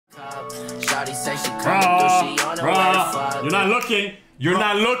Shawty say she coming through, she on her way to fuck. You're not looking. You're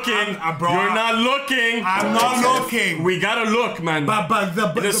not looking. You're not looking. I'm not looking. We gotta look, man. But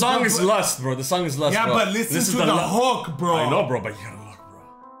the song is Lust, bro. The song is Lust, yeah, bro. but listen to the hook, bro. I know, bro, but you gotta look, bro.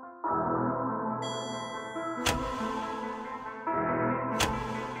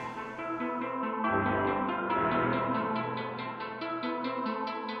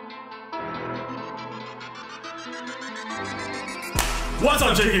 What's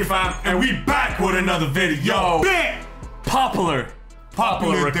up, JK fam? And we back with another video. Popular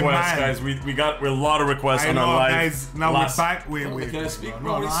requests, guys. We got a lot of requests on our live. Guys, now we're back. Can I speak,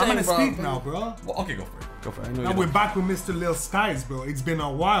 bro? No, I'm gonna speak now, bro. Well, okay, go for it. Go for it. Now we're back with Mr. Lil Skies, bro. It's been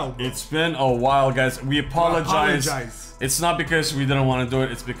a while, bro. It's been a while, guys. We apologize. It's not because we didn't want to do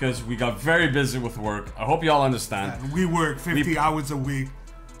it. It's because we got very busy with work. I hope y'all understand. Yeah, we work 50 hours a week.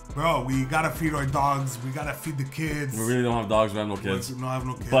 Bro, we gotta feed our dogs. We gotta feed the kids. We really don't have dogs. We have no kids. We don't have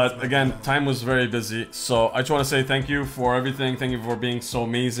no kids. But again, time was very busy. So I just want to say thank you for everything. Thank you for being so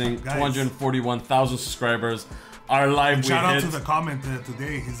amazing. Guys, 241,000 subscribers. Our live. Shout out to the comment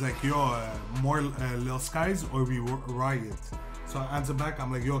today. He's like, yo, more Lil Skies or we riot. So I answer back.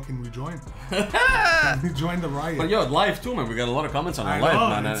 I'm like, yo, can we join? Can we join the riot? But yo, live too, man. We got a lot of comments on our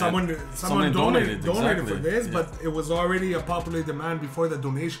live, man. And someone donated for this, yeah. But it was already a popular demand before the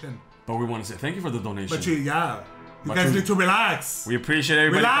donation. But we want to say thank you for the donation. But you guys need to relax. We appreciate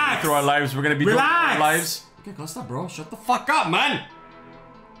everybody relax. Through our lives. We're gonna be doing our lives. Okay, Costa, bro, shut the fuck up, man.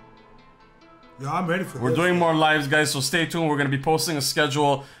 Yeah, I'm ready for this. We're doing more lives, guys. So stay tuned. We're gonna be posting a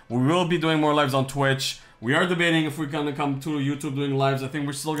schedule. We will be doing more lives on Twitch. We are debating if we're gonna come to YouTube doing lives. I think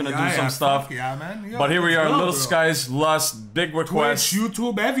we're still gonna do some stuff. Yeah, man. Yo, but here we are, Little Skies, Lust, big request. Twitch,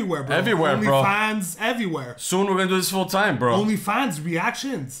 YouTube, everywhere, bro. Everywhere, bro. OnlyFans, everywhere. Soon we're gonna do this full time, bro. OnlyFans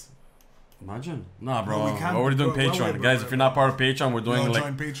reactions. Imagine. Nah, bro. No, we're already doing Patreon. Guys, if you're not part of Patreon, we're doing like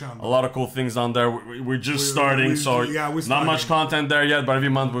a lot of cool things on there. We're just starting, so not much content there yet, but every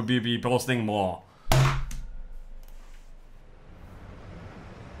month we'll be posting more.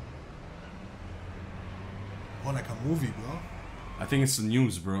 Oh, like a movie, bro. I think it's the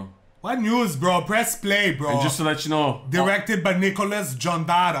news, bro. What news, bro? Press play, bro. And just to let you know. Directed by Nicholas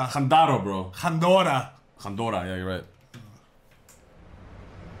Jandara. Jandaro, bro. Jandora, yeah, you're right.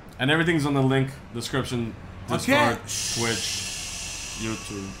 And everything's on the link, description, Discord, Twitch,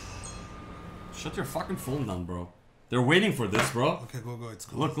 YouTube. Shut your fucking phone down, bro. They're waiting for this, bro. Okay, go. It's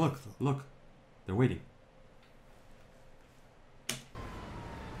cool. Look. They're waiting.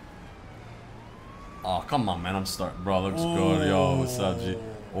 Oh, come on, man. I'm starting. Bro, looks good. Yo, what's up, G?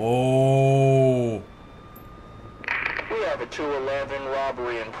 Oh. We have a 211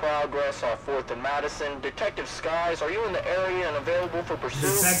 robbery in progress off 4th and Madison. Detective Skies, are you in the area and available for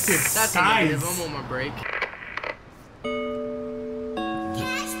pursuit? Detective Skies. I'm on my break.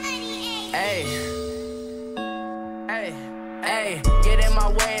 Hey, get in my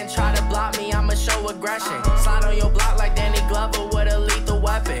way and try to block me, I'ma show aggression. Slide on your block like Danny Glover with a lethal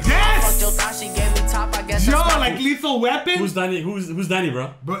weapon. Yes! Fuck your thought, she gave me top, I guess. Yo, like Lethal Weapon? Who's Danny? Who's Danny,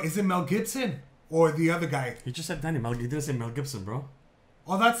 bro? Bro, is it Mel Gibson? Or the other guy? He just said Danny. He didn't say Mel Gibson, bro.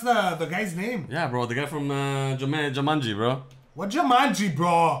 Oh, that's the guy's name? Yeah, bro. The guy from Jumanji, bro. What Jumanji,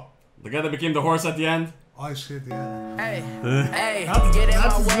 bro? The guy that became the horse at the end? Oh, shit, yeah. Hey, get in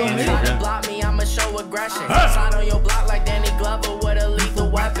my way and try to block me, I'ma show aggression. Slide on your block like Danny Glover with a lethal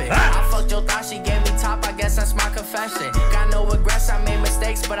weapon. I fucked your thought, she gave me top, I guess that's my confession. Got no regrets, I made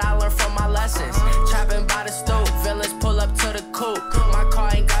mistakes, but I learned from my lessons. Trapping by the stove, villains pull up to the coupe. My car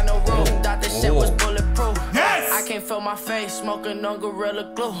ain't got no roof, thought this shit was bulletproof. Yes! I can't feel my face, smoking on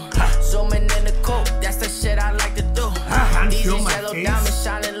Gorilla Glue. Zooming in the coupe, that's the shit I like to do. These yellow diamonds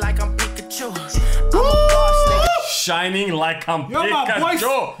shining like I'm Pikachu. I'm a boss, nigga. Shining like I'm Yo,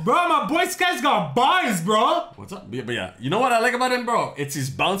 Pikachu. My boy Sky's got bars, bro. What's up? But yeah, you know what I like about him, bro? It's his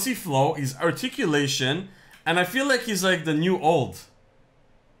bouncy flow, his articulation, and I feel like he's like the new old.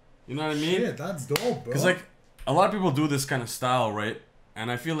 You know what I mean? Shit, that's dope, bro. Because like, a lot of people do this kind of style, right? And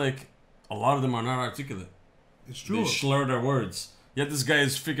I feel like a lot of them are not articulate. It's true. They slur their words. Yet this guy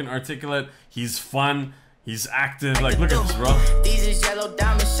is freaking articulate. He's fun. He's active. Like, look at this, bro. These is yellow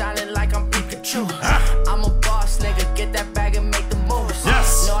diamonds shining like I'm Pikachu. I'm a boss, nigga. Get that bag and make the moves.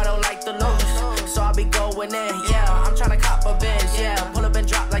 Yes. No, I don't like the lose, so I'll be going in. Yeah, I'm trying to cop a Benz. Yeah, pull up and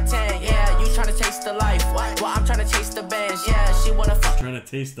drop like 10. Yeah, you trying to taste the life. Well, I'm trying to taste the bands. Yeah, she wanna fuck. I'm trying to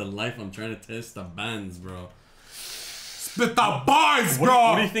taste the life. I'm trying to taste the bands, bro. Spit the bars,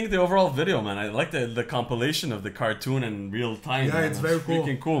 bro. What do you think of the overall video, man? I like the compilation of the cartoon in real time. Yeah, man. it's very cool.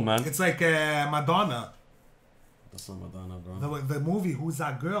 Freaking cool, man. It's like Madonna. That's not Madonna, bro. The movie, Who's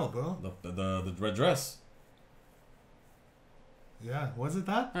That Girl, bro? The red dress. Yeah, was it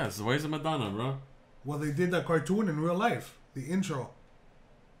that? Yeah, it's the Ways of Madonna, bro. Well, they did that cartoon in real life. The intro.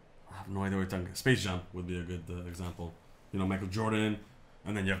 I have no idea what you're talking. Space Jam would be a good example. You know, Michael Jordan,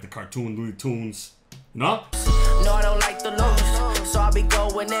 and then you have the cartoon Looney Tunes. You know? No, I don't like the lose, so I'll be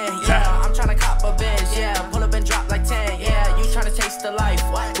going in. Yeah, I'm trying to cop a Benz. Yeah, pull up and drop like 10. Yeah, you trying to taste the life.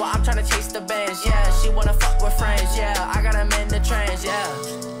 Well, I'm trying to taste the Benz. Yeah, she wanna fuck with friends. Yeah, I got them in the trends. Yeah.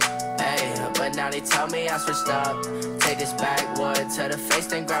 Hey, but now they tell me I switched up. Take this backwood to the face,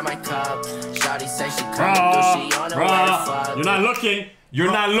 then grab my cup. Shawty say she coming through, she on her way to fuck. You're not looking.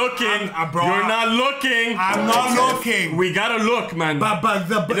 You're not looking. Bro, you're not looking. I'm not looking. We gotta look, man. But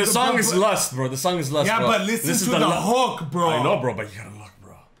the song is Lust, bro. The song is Lust, yeah, bro. but listen to the hook, bro. I know, bro, but you gotta look,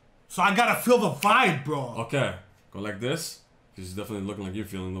 bro. So I gotta feel the vibe, bro. Okay. Go like this. Because it's definitely looking like you're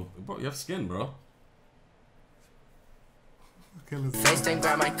feeling the... Bro, you have skin, bro. Okay, let's face then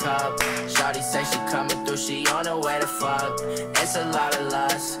grab my cup. Shawty say she coming through, she on her way to fuck. It's a lot of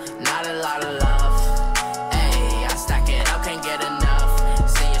lust, not a lot of love. Hey, I stack it up, can't get enough.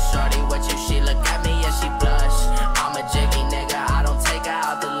 Seeing shorty with you, she look at me and she blush. I'm a jiggy nigga, I don't take her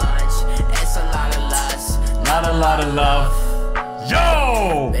out to lunch. It's a lot of lust, not a lot of love.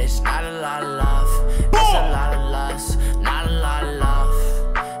 Yo! Bitch, not a lot of love. It's a lot of lust, not a lot of love.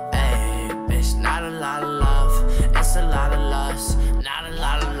 Hey, bitch, not a lot of love. It's a lot of lust, not a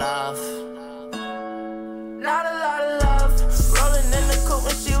lot of love. Not a lot of love. Rolling in the coupe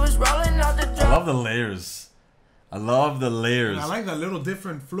when she was rolling out the drum. I love the layers. I love the layers. I like that little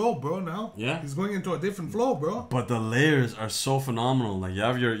different flow, bro, now. Yeah. He's going into a different flow, bro. But the layers are so phenomenal. Like, you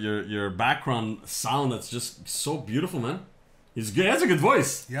have your background sound that's just so beautiful, man. He's good. He has a good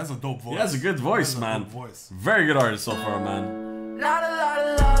voice. He has a dope voice. He has a good voice, man. Very good artist so far, man. Not a lot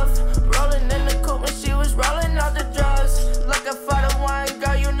of love. Rolling in the coupe when she was rolling out the drugs. Looking for the one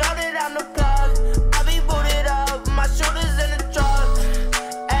girl, you know that I'm the plug. I be booted up, my shoulders in the truck.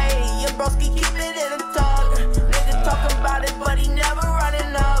 Ayy, your broski keep it in the talk. Nigga talking about it, but he never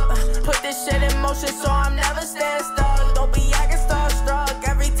running up. Put this shit in motion, so I'm never staying stuck. Don't be acting starstruck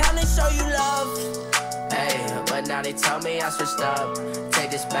every time they show you love. Ayy, but now they tell me I switched up. Take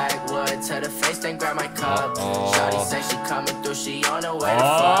this backwood to the face, then grab my cup. Shawty say she coming through, she on her way to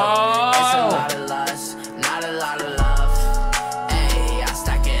fuck. It's a lot of lust, not a lot of love. Ayy, I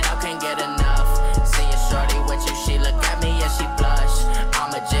stack it up, can't get enough. Seeing shorty with you, she look at me and she blush.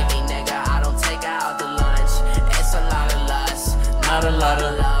 I'm a jiggy nigga, I don't take her out to lunch. It's a lot of lust, not a lot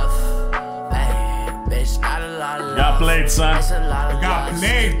of love. Ayy, bitch, not a lot of love. Got played, son. It's a lot of Got lust,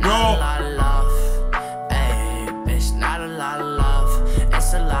 played, bro. not a lot of love. Ayy, bitch, not a lot of love.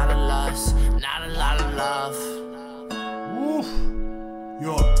 It's a lot of lust, not a lot of love. Oof.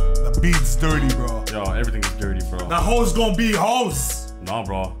 Yo, the beat's dirty, bro. Yo, everything's dirty, bro. The hoes gonna be hoes. No,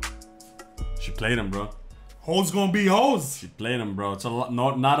 bro. She played him, bro. Hoes gonna be hoes. She played him, bro. It's a lot,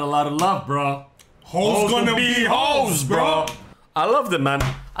 not a lot of love, bro. Hoes gonna be hoes, bro. I loved it, man.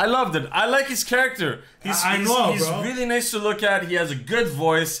 I loved it. I like his character. He's bro. really nice to look at. He has a good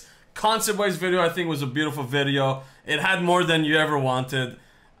voice. Concept Wise video, I think, was a beautiful video. It had more than you ever wanted.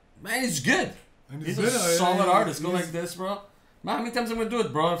 Man, he's good. He's a solid artist. Go like this, bro. Man, how many times I'm gonna do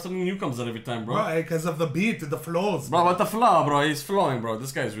it, bro? If something new comes out every time, bro. Bro, because of the beat, the flows. Bro, what the flow, bro? He's flowing, bro.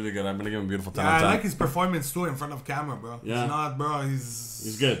 This guy's really good. I'm gonna give him a beautiful time. Yeah, I like his performance too in front of camera, bro. Yeah. He's not, bro.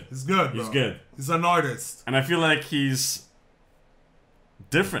 He's good. He's good, bro. He's good. He's an artist. And I feel like he's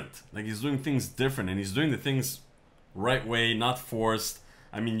different. Like, he's doing things different, and he's doing the things right way, not forced.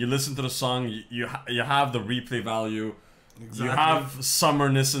 I mean, you listen to the song, you have the replay value. Exactly. You have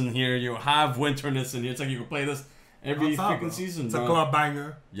summerness in here. You have winterness in here. It's like you can play this every freaking season, it's bro. It's a club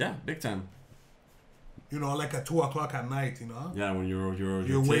banger. Yeah, big time. You know, like at 2 o'clock at night, you know? Yeah, when you're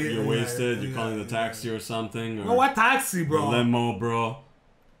wasted, you're calling the taxi or something. Or no, what taxi, bro? The limo, bro.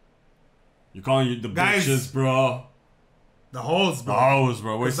 You're calling the bitches, bro. The hoes, bro. The hoes,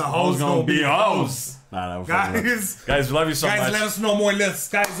 bro. The hoes gonna be hoes. Nah, guys, we love you so much. Guys, let us know more lists,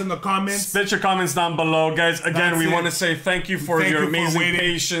 guys, in the comments. Spit your comments down below, guys. Again, we want to say thank you for your amazing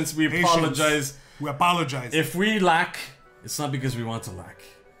patience. We apologize. We apologize. If we lack, it's not because we want to lack.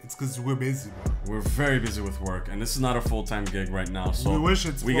 It's because we're busy, bro. We're very busy with work, and this is not a full-time gig right now. So we wish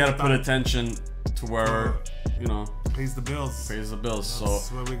it's we gotta put attention to where, you know, pays the bills. Pays the bills.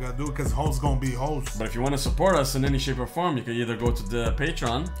 That's what we gotta do, because hoes gonna be hoes. But if you want to support us in any shape or form, you can either go to the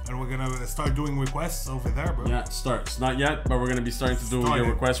Patreon, and we're gonna start doing requests over there, bro. Yeah, It's not yet, but we're gonna be starting to do your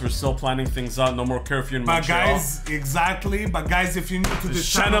requests. We're still planning things out. No more curfew in Montreal. Guys, exactly. But guys, if you're new to this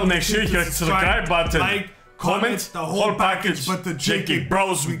channel, make sure you hit the subscribe button. Like, comment, the whole package. But the JK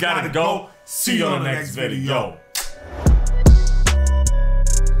Bros, we gotta go. See you on the next video.